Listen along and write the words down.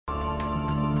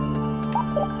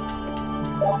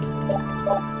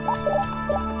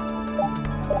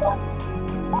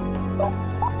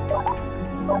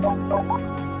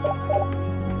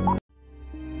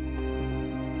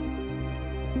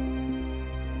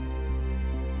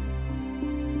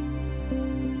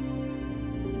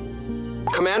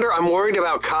Commander, I'm worried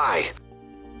about Kai.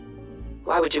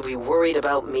 Why would you be worried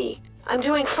about me? I'm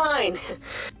doing fine.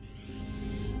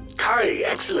 Kai,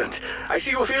 excellent. I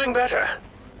see you're feeling better.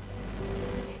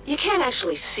 You can't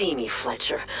actually see me,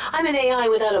 Fletcher. I'm an AI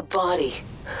without a body.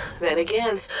 Then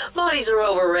again, bodies are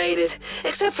overrated,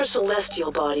 except for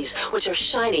celestial bodies, which are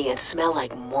shiny and smell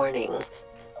like morning.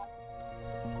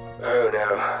 Oh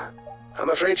no. I'm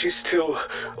afraid she's still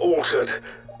altered.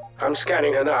 I'm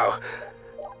scanning her now.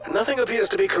 Nothing appears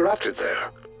to be corrupted there.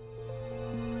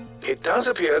 It does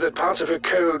appear that parts of her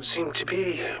code seem to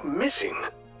be missing.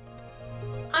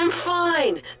 I'm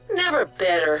fine. Never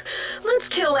better. Let's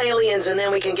kill aliens and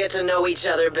then we can get to know each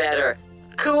other better.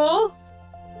 Cool?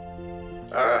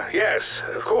 Yes,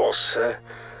 of course.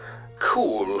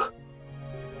 Cool.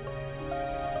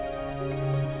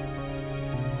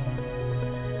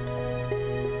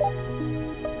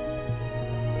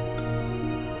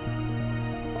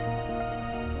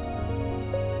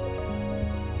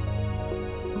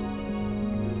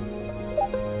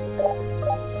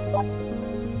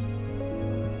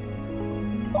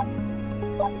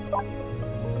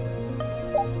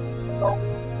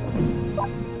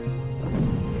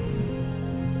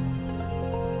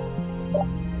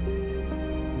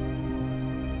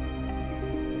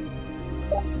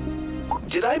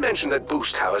 Did I mention that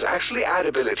boost towers actually add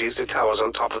abilities to towers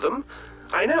on top of them?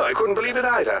 I know, I couldn't believe it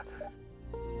either.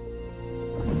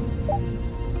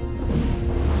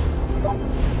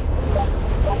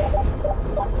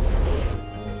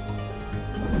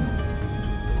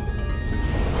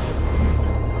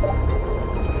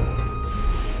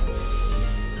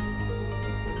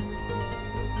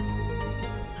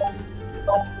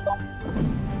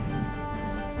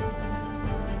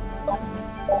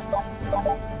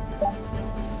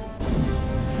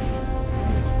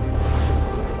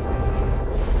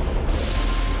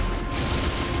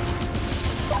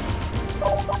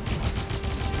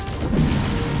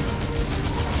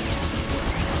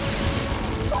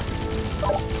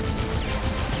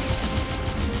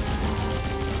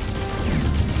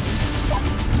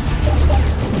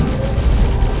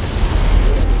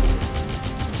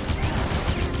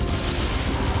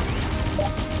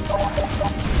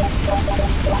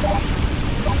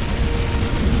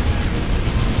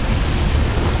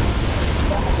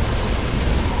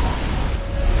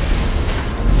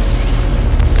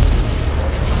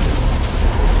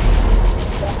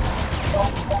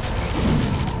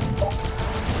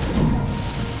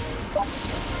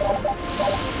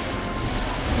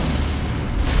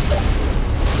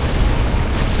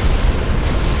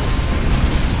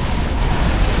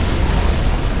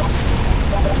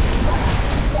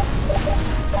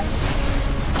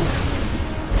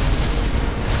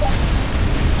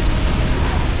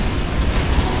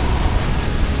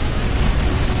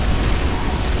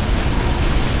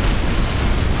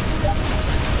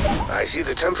 I see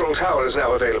the temporal tower is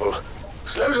now available.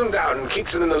 Slows them down and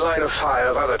keeps them in the line of fire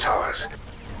of other towers.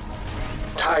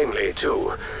 Timely,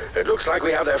 too. It looks like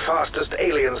we have their fastest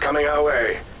aliens coming our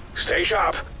way. Stay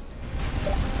sharp.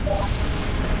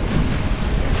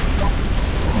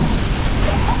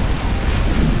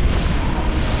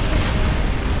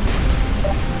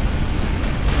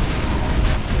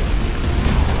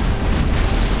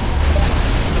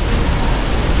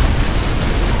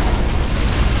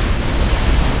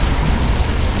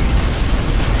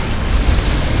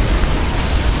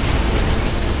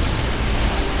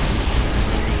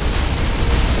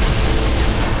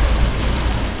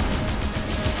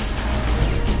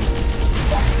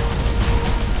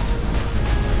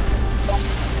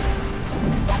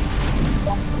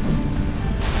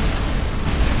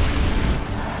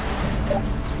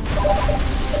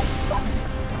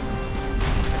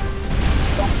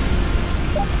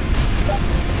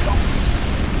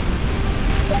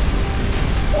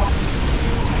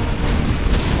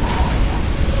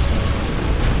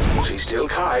 Still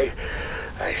Kai,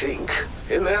 I think,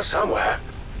 in there somewhere.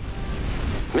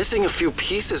 Missing a few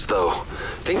pieces, though.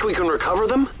 Think we can recover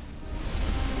them?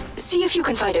 See if you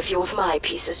can find a few of my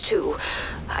pieces, too.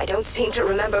 I don't seem to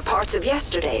remember parts of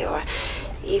yesterday, or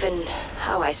even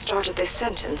how I started this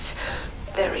sentence.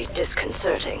 Very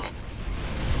disconcerting.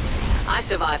 I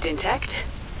survived intact.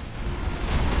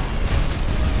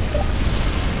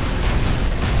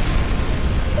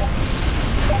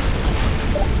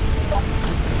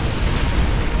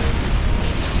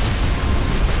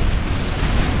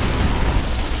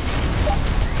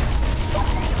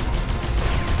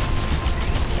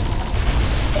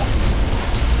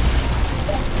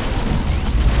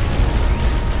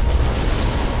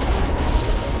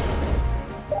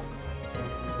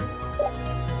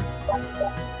 My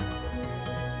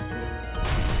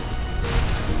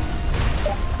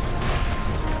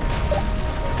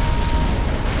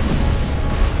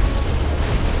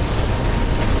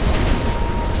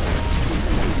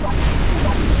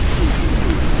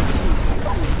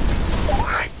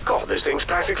God, this thing's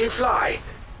practically fly.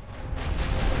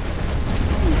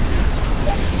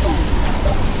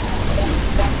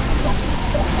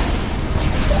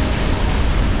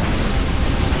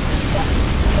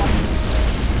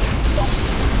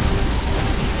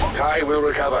 Kai will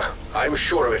recover. I'm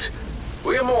sure of it.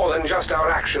 We're more than just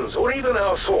our actions, or even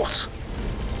our thoughts.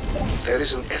 There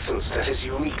is an essence that is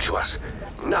unique to us.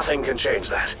 Nothing can change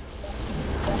that.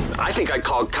 I think I'd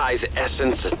call Kai's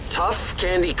essence a tough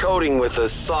candy coating with a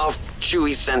soft,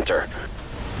 chewy center.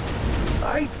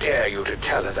 I dare you to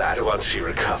tell her that once she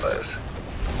recovers.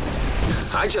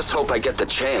 I just hope I get the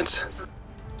chance.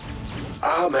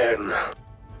 Amen.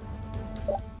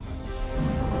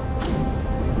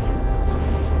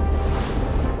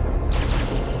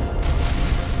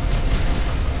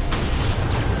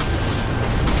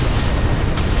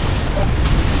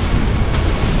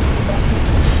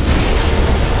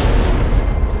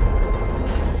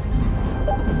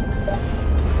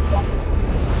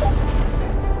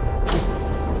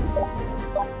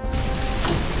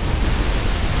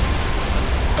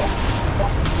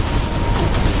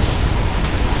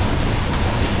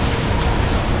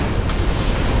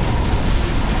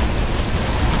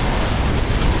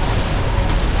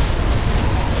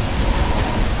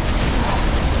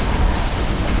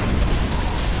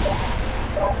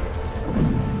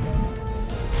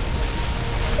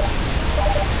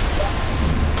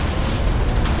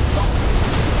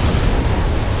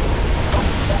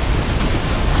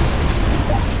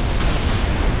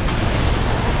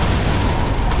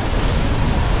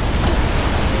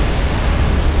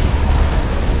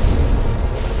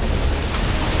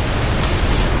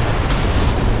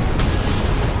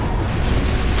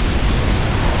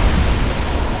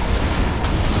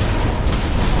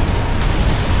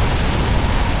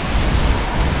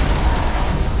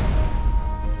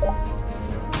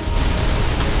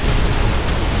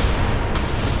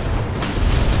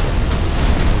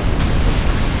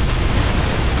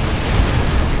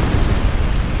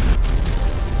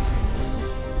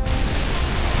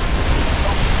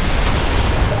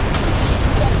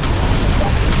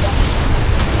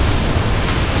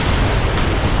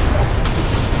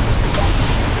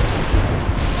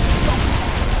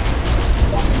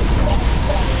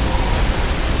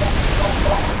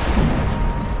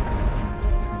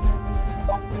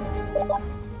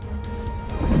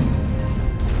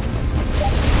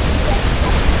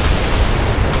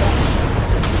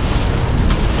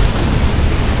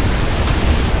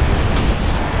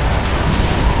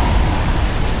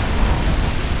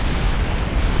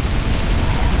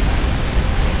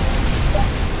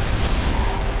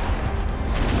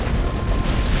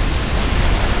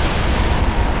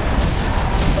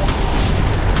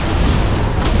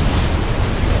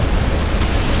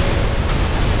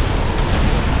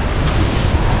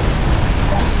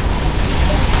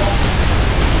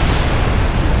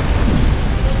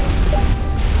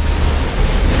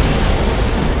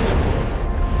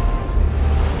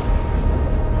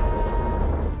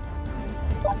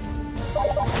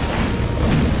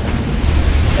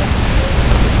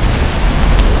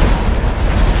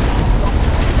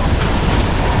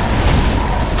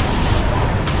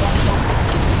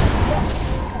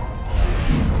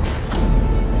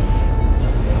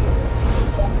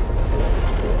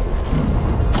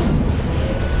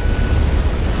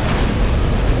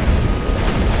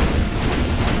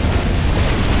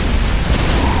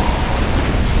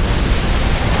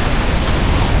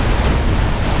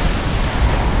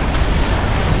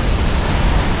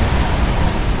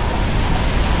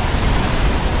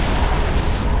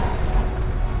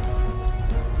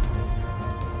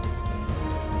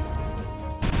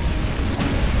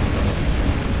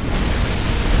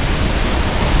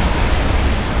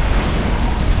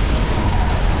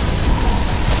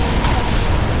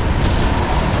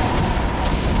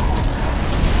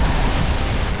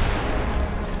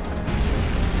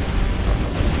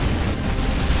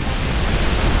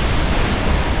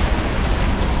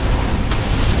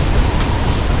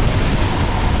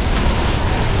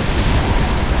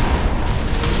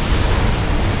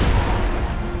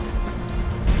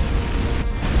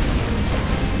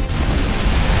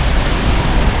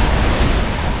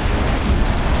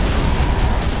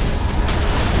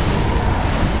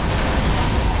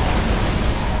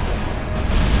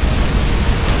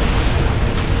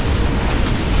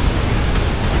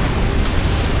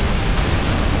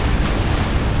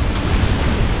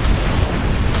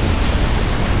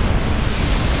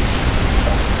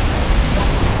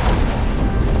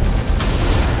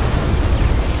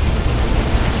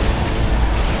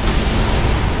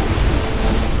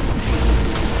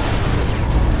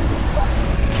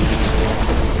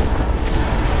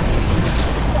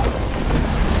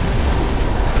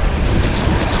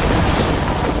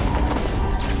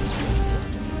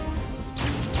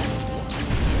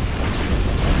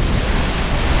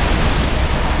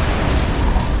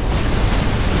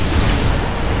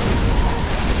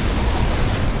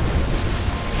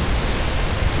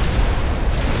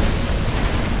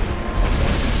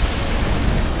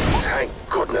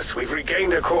 goodness, we've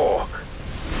regained a core.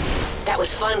 That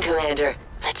was fun, Commander.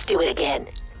 Let's do it again.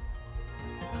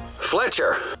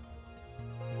 Fletcher!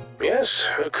 Yes,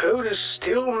 her code is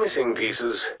still missing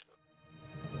pieces.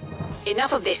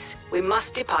 Enough of this. We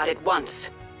must depart at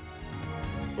once.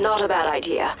 Not a bad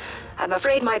idea. I'm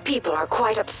afraid my people are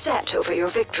quite upset over your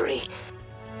victory.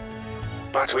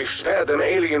 But we've spared them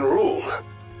alien rule.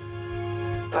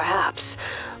 Perhaps,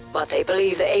 but they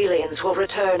believe the aliens will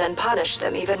return and punish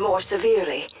them even more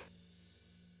severely.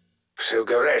 So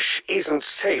Goresh isn't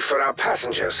safe for our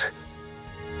passengers.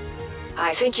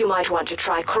 I think you might want to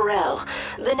try Corel,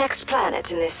 the next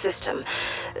planet in this system.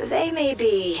 They may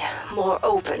be more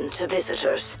open to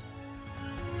visitors.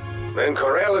 Then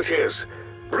Corel it is.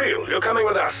 Real, you're coming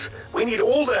with us. We need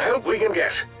all the help we can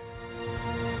get.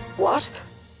 What?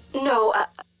 No,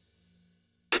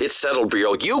 It's settled,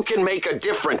 Brio. You can make a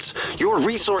difference. Your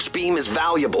resource beam is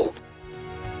valuable.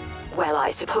 well, I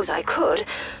suppose I could,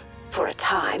 for a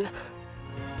time.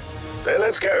 Then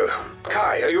let's go.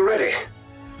 Kai, are you ready?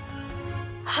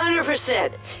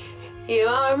 100%. You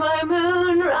are my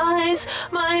moonrise,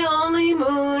 my only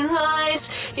moonrise.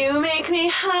 You make me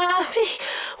happy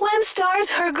when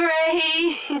stars are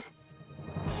gray.